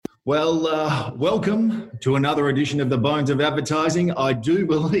Well, welcome to another edition of the Bones of Advertising. I do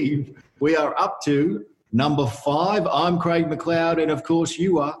believe we are up to number 5. I'm Craig McLeod, and of course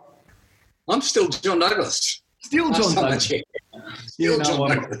you are. I'm still John Douglas. Still John Douglas.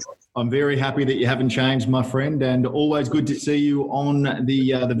 I'm very happy that you haven't changed, my friend, and always good to see you on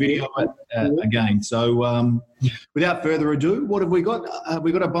the video again. So without further ado, what have we got?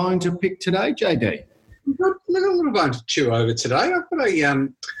 We got a bone to pick today, JD? We've got a little bone to chew over today.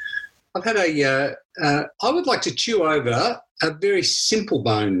 I would like to chew over a very simple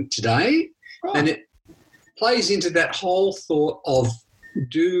bone today, and it plays into that whole thought of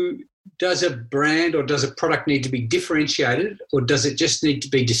does a brand or does a product need to be differentiated, or does it just need to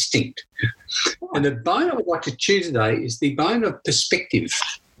be distinct? And the bone I would like to chew today is the bone of perspective.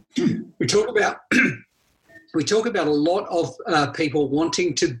 We talk about a lot of people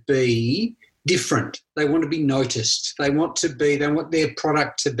wanting to be different. They want to be noticed. They want their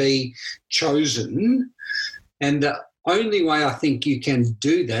product to be chosen. And the only way I think you can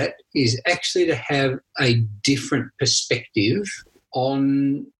do that is actually to have a different perspective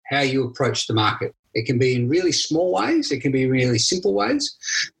on how you approach the market. It can be in really small ways. It can be in really simple ways.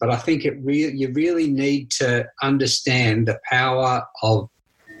 But I think you really need to understand the power of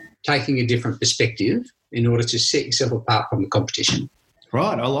taking a different perspective in order to set yourself apart from the competition.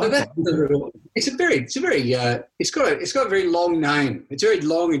 Right, I like that. It's got a very long name. It's a very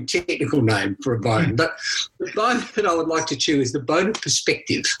long and technical name for a bone. But the bone that I would like to chew is the bone of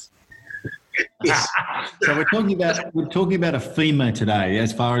perspective. Yes. So we're talking about a femur today,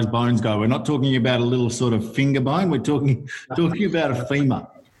 as far as bones go. We're not talking about a little sort of finger bone. We're talking about a femur.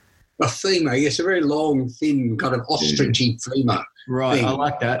 A femur, yes, a very long, thin, kind of ostrichy femur. Right, thing. I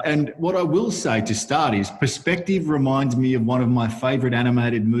like that. And what I will say to start is perspective reminds me of one of my favourite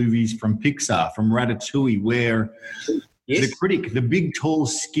animated movies from Pixar, from Ratatouille, where the critic, the big, tall,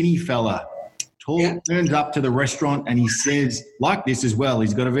 skinny fella, turns up to the restaurant and he says, like this as well,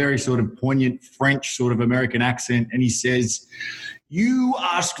 he's got a very sort of poignant French sort of American accent, and he says, "You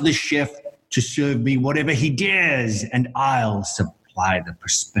ask the chef to serve me whatever he dares, and I'll supply the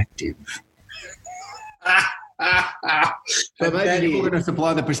perspective." So maybe you're going to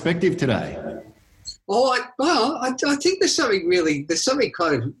supply the perspective today. I think there's something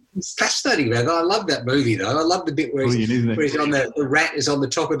kind of fascinating about it. I love that movie though. I love the bit where he's on the rat is on the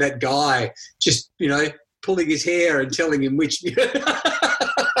top of that guy, just pulling his hair and telling him which.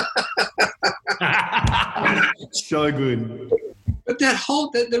 So good. But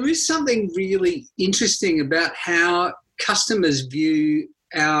there is something really interesting about how customers view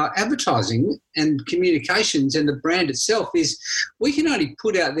our advertising and communications, and the brand itself is we can only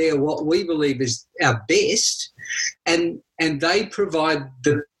put out there what we believe is our best, and they provide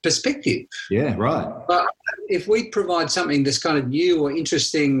the perspective. Yeah, right. But if we provide something that's kind of new or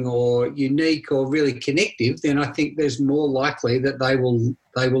interesting or unique or really connective, then I think there's more likely that they will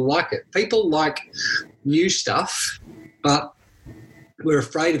like it. People like new stuff, but we're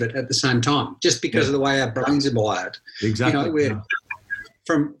afraid of it at the same time, just because of the way our brains are wired. Exactly.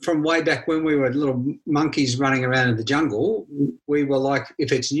 From way back when we were little monkeys running around in the jungle, we were like,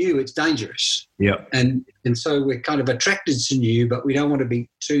 if it's new, it's dangerous. Yeah. And so we're kind of attracted to new, but we don't want to be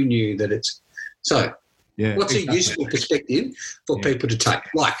too new that it's so. Yeah. What's a useful perspective for people to take?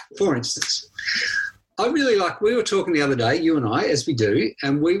 Like, for instance, I really we were talking the other day, you and I, as we do,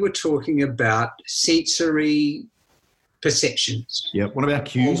 and we were talking about sensory perceptions. Yeah. What about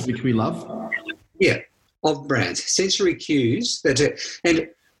cues, which we love? Yeah. Of brands, sensory cues and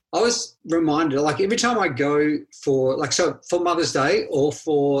I was reminded, every time I go for Mother's Day or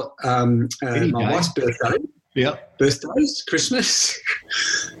for my wife's birthday, birthdays, Christmas,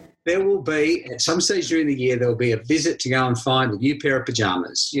 there will be, at some stage during the year, there will be a visit to go and find a new pair of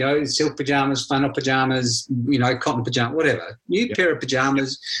pajamas, silk pajamas, flannel pajamas, cotton pajamas, whatever, new pair of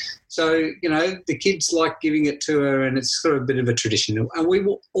pajamas. So, the kids like giving it to her, and it's sort of a bit of a tradition. And we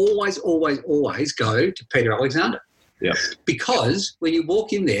will always, always, always go to Peter Alexander. Yeah. Because when you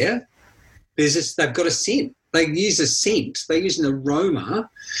walk in there, they've got a scent. They use a scent. They use an aroma.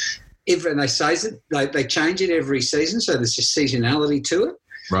 And they change it every season, so there's just seasonality to it.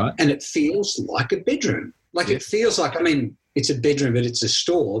 Right. And it feels like a bedroom. It feels like, it's a bedroom, but it's a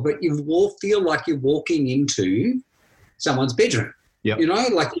store, but you feel like you're walking into someone's bedroom. Yep.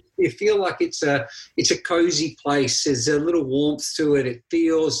 You feel like it's a cozy place. There's a little warmth to it. It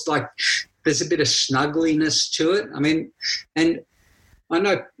feels like there's a bit of snuggliness to it. And I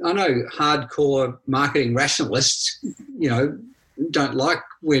know hardcore marketing rationalists, don't like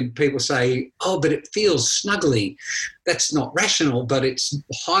when people say, "Oh, but it feels snuggly." That's not rational, but it's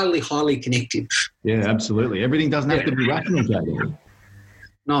highly, highly connective. Yeah, absolutely. Everything doesn't have to be rational, Jody.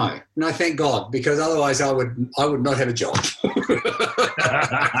 No, thank God, because otherwise I would not have a job.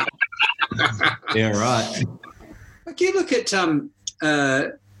 Yeah, right. Like you look at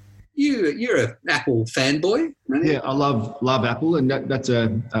you're an Apple fanboy, right? Yeah, I love Apple, and that's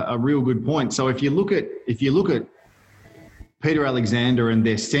a real good point. So if you look at Peter Alexander and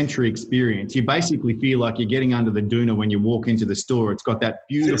their sensory experience, you basically feel like you're getting under the doona when you walk into the store. It's got that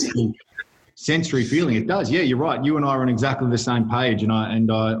beautiful sensory feeling. It does. Yeah, you're right. You and I are on exactly the same page, and I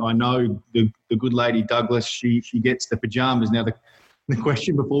know the good lady Douglas. She gets the pajamas. Now the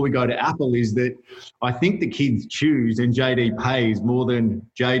question before we go to Apple is that I think the kids choose and JD pays more than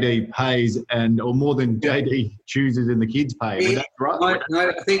JD pays or more than JD chooses and the kids pay. Is that right?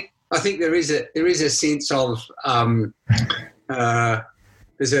 No, I think there is a sense of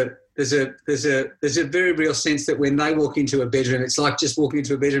there's a very real sense that when they walk into a bedroom, it's like just walking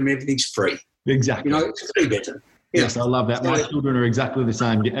into a bedroom, everything's free. Exactly. It's a free bedroom. Yes, I love that. My children are exactly the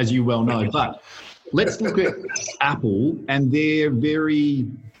same, as you well know. But let's look at Apple and their very,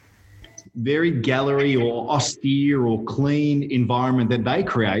 very gallery or austere or clean environment that they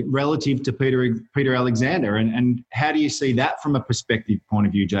create relative to Peter Alexander. And how do you see that from a perspective point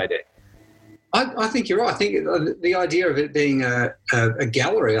of view, JD? I think you're right. I think the idea of it being a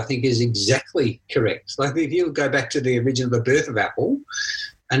gallery, I think, is exactly correct. Like if you go back to the original, the birth of Apple,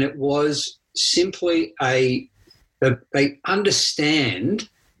 and it was simply they understand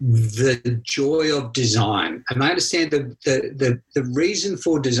the joy of design, and they understand the reason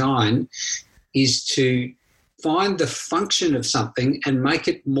for design is to find the function of something and make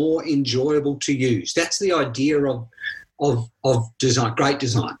it more enjoyable to use. That's the idea of design, great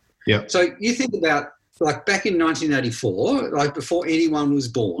design. Yeah. So you think about like back in 1984, like before anyone was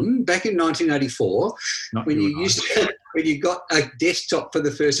born, back in 1984, when you got a desktop for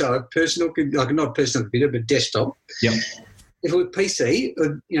the first time, not a personal computer, but desktop. Yep. If it was PC,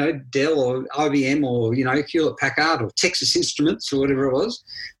 Dell or IBM or, Hewlett Packard or Texas Instruments or whatever it was,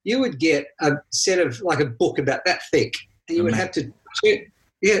 you would get a set of like a book about that thick, and you would have to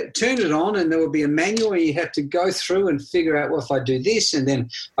turn it on, and there would be a manual, and you have to go through and figure out, well, if I do this, and then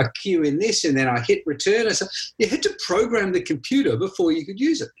I cue in this, and then I hit return. And so you had to program the computer before you could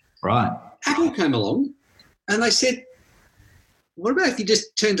use it. Right. Apple came along, and they said, what about if you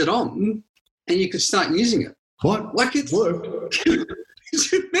just turned it on and you could start using it? What? Like it's worked.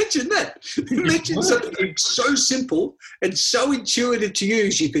 Imagine that. Imagine something so simple and so intuitive to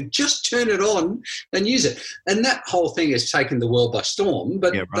use. You could just turn it on and use it. And that whole thing has taken the world by storm.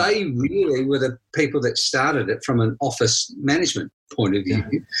 But they really were the people that started it from an office management point of view,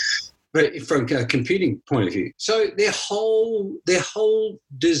 but from a computing point of view. So their whole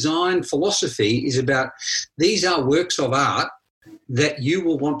design philosophy is about these are works of art that you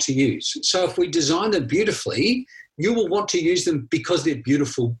will want to use. So if we design them beautifully, you will want to use them because they're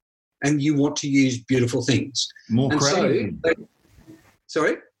beautiful and you want to use beautiful things. More creatively.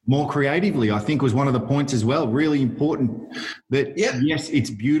 More creatively, I think, was one of the points as well. Really important that, yes, it's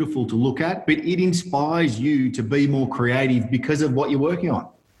beautiful to look at, but it inspires you to be more creative because of what you're working on.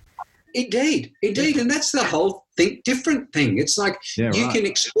 Indeed. And that's the whole different thing. It's like you can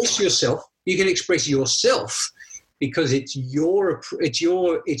express yourself. You can express yourself because it's your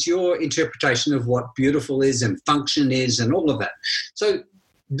interpretation of what beautiful is and function is and all of that. So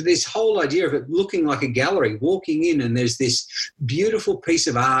this whole idea of it looking like a gallery, walking in and there's this beautiful piece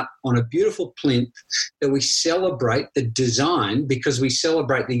of art on a beautiful plinth that we celebrate the design because we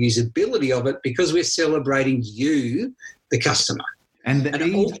celebrate the usability of it because we're celebrating you, the customer. And the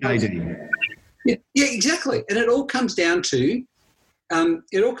ease, JD. Yeah, exactly. And it all comes down to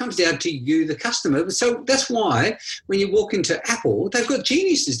you, the customer. So that's why when you walk into Apple, they've got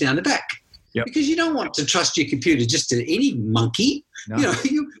geniuses down the back. Yep. Because you don't want to trust your computer just to any monkey. No.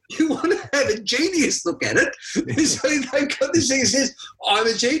 You want to have a genius look at it. So they've got this thing that says, I'm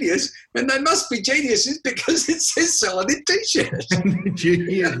a genius, and they must be geniuses because it says so on their T-shirt.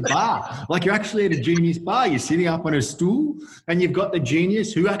 Genius bar. Like you're actually at a genius bar. You're sitting up on a stool and you've got the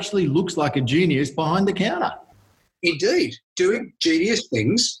genius who actually looks like a genius behind the counter. Indeed, doing genius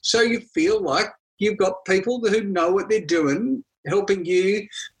things. So you feel like you've got people who know what they're doing, helping you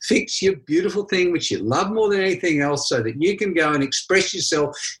fix your beautiful thing, which you love more than anything else, so that you can go and express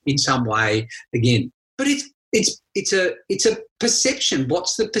yourself in some way again. But it's a perception.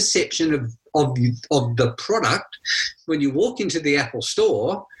 What's the perception of the product when you walk into the Apple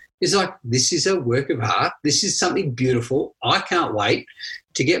store? Is like, this is a work of art. This is something beautiful. I can't wait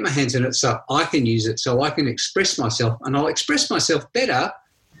to get my hands on it so I can use it, so I can express myself, and I'll express myself better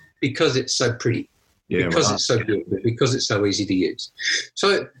because it's so pretty. It's so beautiful, because it's so easy to use.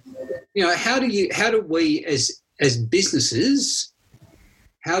 So, how do we as businesses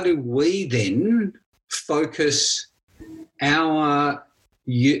how do we then focus how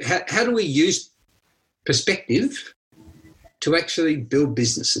do we use perspective to actually build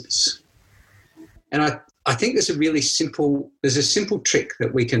businesses? And I think there's a simple trick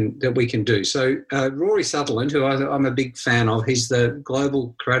that we can do. So Rory Sutherland, who I'm a big fan of, he's the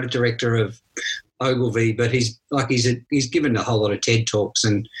global creative director of Ogilvy, but he's given a whole lot of TED talks,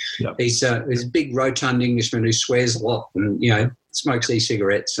 and he's a big rotund Englishman who swears a lot and smokes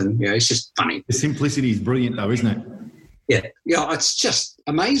e-cigarettes, and it's just funny. The simplicity is brilliant, though, isn't it? Yeah, it's just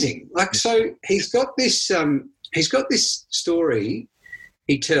amazing. So he's got this story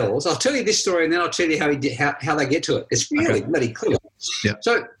he tells. I'll tell you this story, and then I'll tell you how they get to it. It's really bloody clear. Yeah.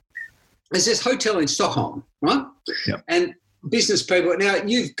 So there's this hotel in Stockholm, right? Yeah. And business people. Now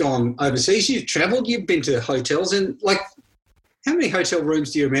you've gone overseas, you've travelled, you've been to hotels, and how many hotel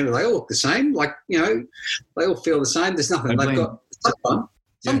rooms do you remember? They all look the same. They all feel the same. There's nothing. They've got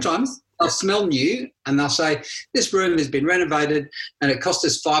sometimes they'll smell new, and they'll say this room has been renovated, and it cost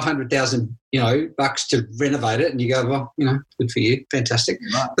us $500,000, bucks to renovate it. And you go, well, good for you, fantastic.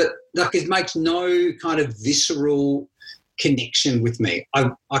 Right. But it makes no kind of visceral connection with me. I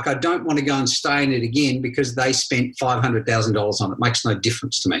don't want to go and stay in it again because they spent $500,000 on it. It makes no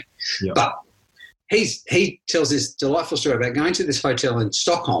difference to me. Yeah. But he tells this delightful story about going to this hotel in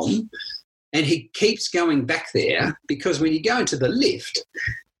Stockholm, and he keeps going back there because when you go into the lift,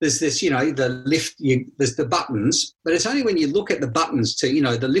 there's this, the lift, there's the buttons, but it's only when you look at the buttons to,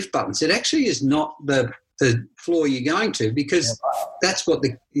 the lift buttons, it actually is not the floor you're going to, because that's what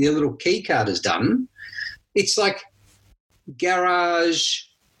your little key card has done. It's like garage,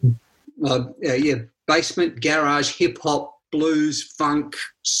 basement, garage, hip-hop, blues, funk,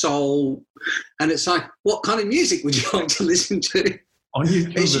 soul, and it's like, what kind of music would you like to listen to?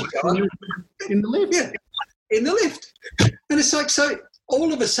 In the lift. Yeah, in the lift. And it's like, so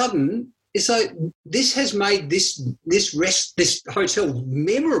all of a sudden, it's like this has made this hotel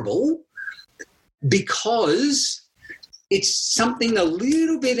memorable because it's something a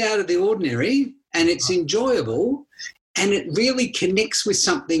little bit out of the ordinary, and it's enjoyable, and it really connects with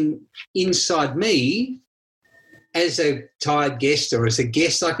something inside me as a tired guest or as a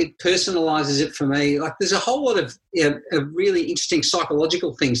guest. It personalises it for me. There's a whole lot of really interesting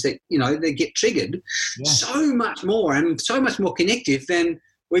psychological things that, they get triggered so much more and so much more connective than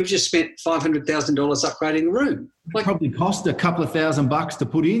we've just spent $500,000 upgrading the room. It probably cost a couple of $1,000 to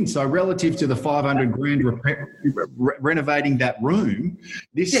put in. So relative to the $500,000 renovating that room,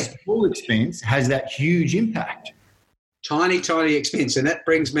 this full expense has that huge impact. Tiny expense. And that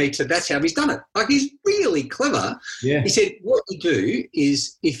brings me to, that's how he's done it. He's really clever. Yeah. He said, what you do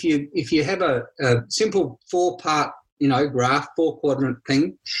is if you have a simple 4-part, graph, 4-quadrant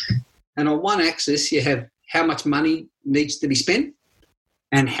thing, and on one axis you have how much money needs to be spent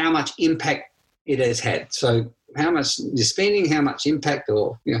and how much impact it has had. So how much you're spending, how much impact,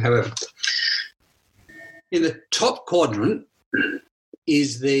 or however. In the top quadrant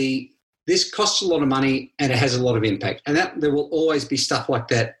is this costs a lot of money and it has a lot of impact. And there will always be stuff like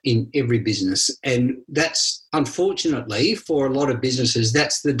that in every business. And that's, unfortunately, for a lot of businesses,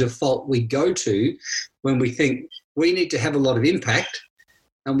 that's the default we go to when we think we need to have a lot of impact,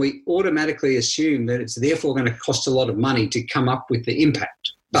 and we automatically assume that it's therefore going to cost a lot of money to come up with the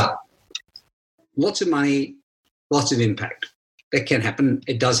impact. But lots of money, lots of impact. That can happen.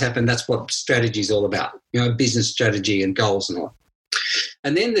 It does happen. That's what strategy is all about, business strategy and goals and all.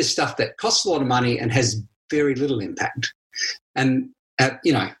 And then there's stuff that costs a lot of money and has very little impact. And,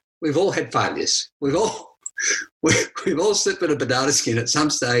 we've all had failures. We've all slipped in a banana skin at some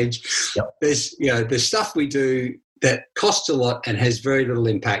stage. Yep. There's stuff we do that costs a lot and has very little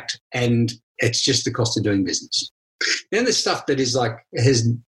impact, and it's just the cost of doing business. Then there's stuff that is has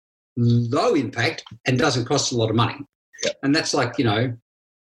low impact and doesn't cost a lot of money. Yep. And that's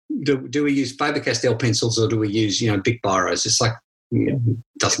do we use Faber-Castell pencils or do we use, Bic biros? It's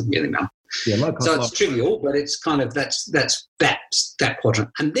doesn't really matter. Yeah, so it's trivial, but it's kind of that's that quadrant.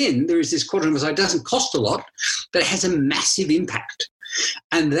 And then there is this quadrant where it doesn't cost a lot, but it has a massive impact.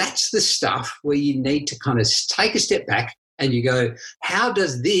 And that's the stuff where you need to kind of take a step back and you go, how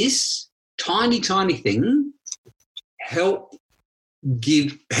does this tiny thing help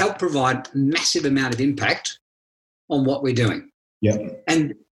provide massive amount of impact on what we're doing? Yeah.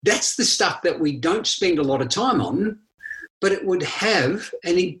 And that's the stuff that we don't spend a lot of time on, but it would have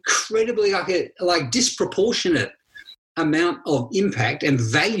an incredibly disproportionate amount of impact and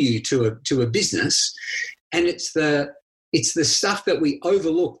value to a business. And it's the stuff that we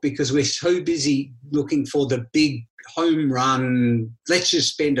overlook because we're so busy looking for the big home run. Let's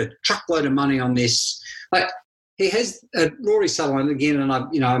just spend a truckload of money on this. Rory Sullivan again, and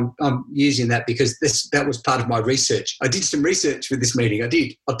I'm using that because that was part of my research. I did some research for this meeting. I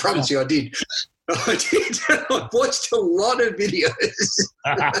did. I promise you, I did. I did. I watched a lot of videos.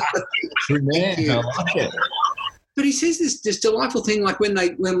 Good man. I like it. But he says this delightful thing, like when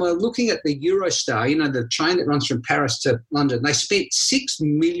we're looking at the Eurostar, the train that runs from Paris to London, they spent $6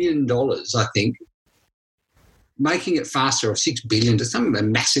 million, I think, making it faster, or $6 billion, to some a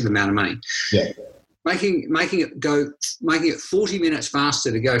massive amount of money. Yeah. Making it 40 minutes faster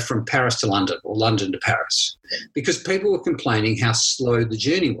to go from Paris to London or London to Paris, because people were complaining how slow the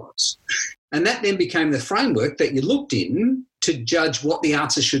journey was. And that then became the framework that you looked in to judge what the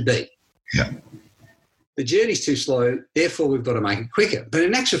answer should be. Yeah. The journey's too slow, therefore we've got to make it quicker. But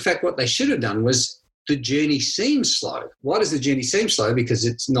in actual fact, what they should have done was the journey seems slow. Why does the journey seem slow? Because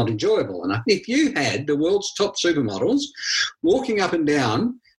it's not enjoyable enough. If you had the world's top supermodels walking up and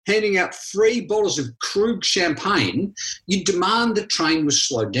down, handing out 3 bottles of Krug champagne, you'd demand the train was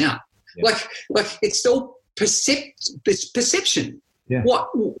slowed down. Yeah. Like it's all it's perception. Yeah.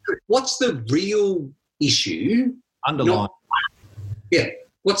 What's the real issue? Underlying.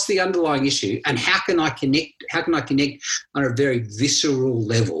 What's the underlying issue, and how can I connect on a very visceral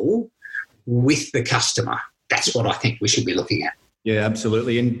level with the customer? That's what I think we should be looking at. Yeah,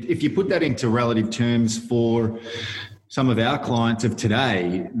 absolutely. And if you put that into relative terms for some of our clients of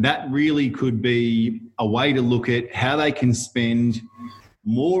today, that really could be a way to look at how they can spend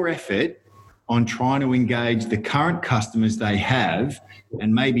more effort on trying to engage the current customers they have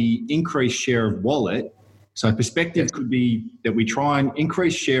and maybe increase share of wallet. So perspective could be that we try and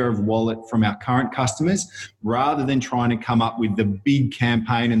increase share of wallet from our current customers rather than trying to come up with the big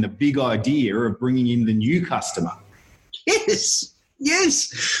campaign and the big idea of bringing in the new customer. Yes.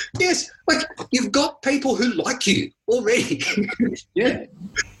 Like, you've got people who like you already. Yeah.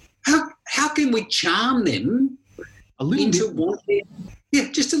 How can we charm them a little into bit? wanting? Yeah,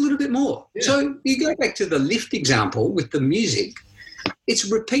 just a little bit more. Yeah. So you go back to the lift example with the music.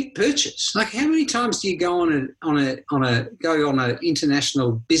 It's repeat purchase. Like, how many times do you go on an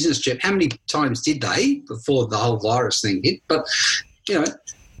international business trip? How many times did they before the whole virus thing hit? But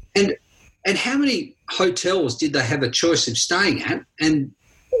and how many hotels did they have a choice of staying at? And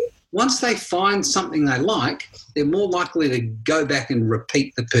once they find something they like, they're more likely to go back and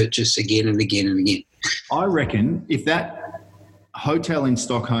repeat the purchase again and again and again. I reckon if that hotel in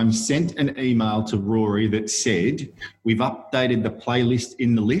Stockholm sent an email to Rory that said, "We've updated the playlist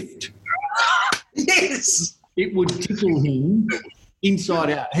in the lift," yes, it would tickle him inside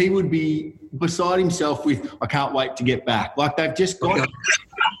out. He would be beside himself with, "I can't wait to get back." Like, they've just got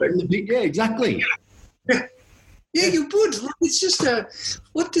yeah, exactly. Yeah, you would. It's just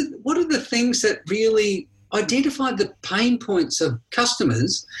what are the things that really identify the pain points of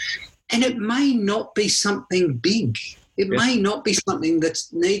customers? And it may not be something big. It may not be something that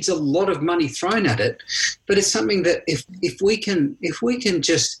needs a lot of money thrown at it, but it's something that if we can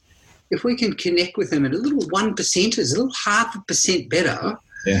connect with them at a little 1%, a little 0.5% better,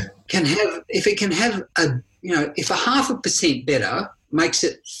 if a 0.5% better makes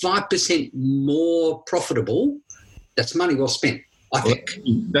it 5% more profitable, that's money well spent, I think.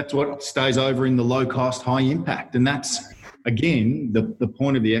 That's what stays over in the low cost, high impact. And that's, again, the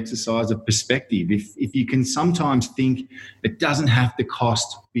point of the exercise of perspective. If you can sometimes think it doesn't have to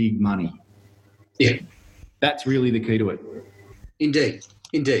cost big money. Yeah. That's really the key to it. Indeed.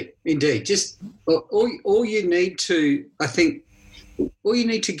 Just all you need to, I think, all you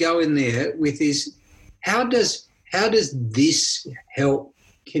need to go in there with is how does this help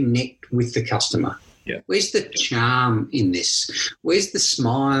connect with the customer? Yeah. Where's the charm in this? Where's the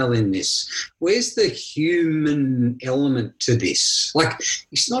smile in this? Where's the human element to this? Like,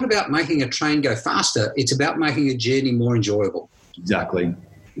 it's not about making a train go faster. It's about making a journey more enjoyable. Exactly.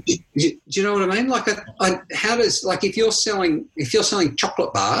 Do you know what I mean? Like, if you're selling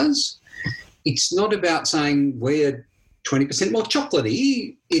chocolate bars, it's not about saying we're 20% more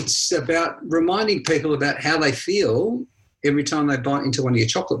chocolatey. It's about reminding people about how they feel every time they bite into one of your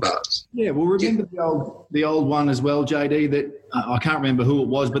chocolate bars. Yeah, well, remember the old one as well, JD, that I can't remember who it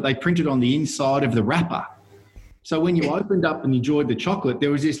was, but they printed on the inside of the wrapper. So when you opened up and enjoyed the chocolate, there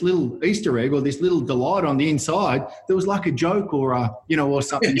was this little Easter egg or this little delight on the inside. There was like a joke or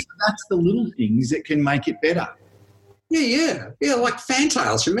something. So that's the little things that can make it better. Yeah, like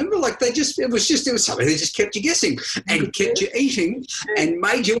fantails. Remember, like it was something that just kept you guessing and kept you eating and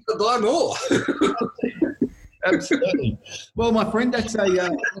made you want to buy more. Absolutely. Well, my friend, that's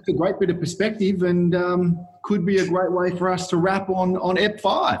a great bit of perspective and could be a great way for us to wrap on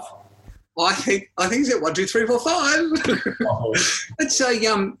EP5. I think it's at 1, 2, 3, 4, 5. Oh. It's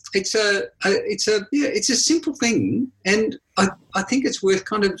a simple thing, and I think it's worth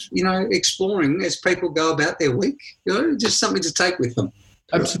kind of exploring as people go about their week. Just something to take with them.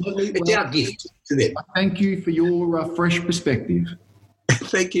 Absolutely, it's our gift to them. Thank you for your fresh perspective.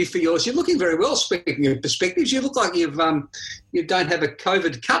 Thank you for yours. You're looking very well. Speaking of perspectives, you look like you don't have a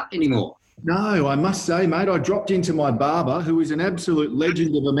COVID cut anymore. No, I must say, mate, I dropped into my barber, who is an absolute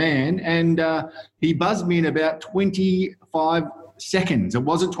legend of a man, and he buzzed me in about 25 seconds. It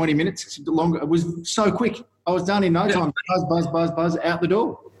wasn't 20 minutes longer. It was so quick. I was done in no time. Buzz, out the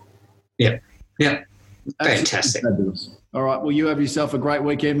door. Yeah. Fantastic. Fabulous. All right, well, you have yourself a great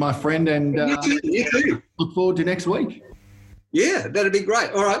weekend, my friend, and you too. Look forward to next week. Yeah, that'd be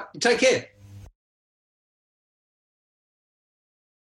great. All right, take care.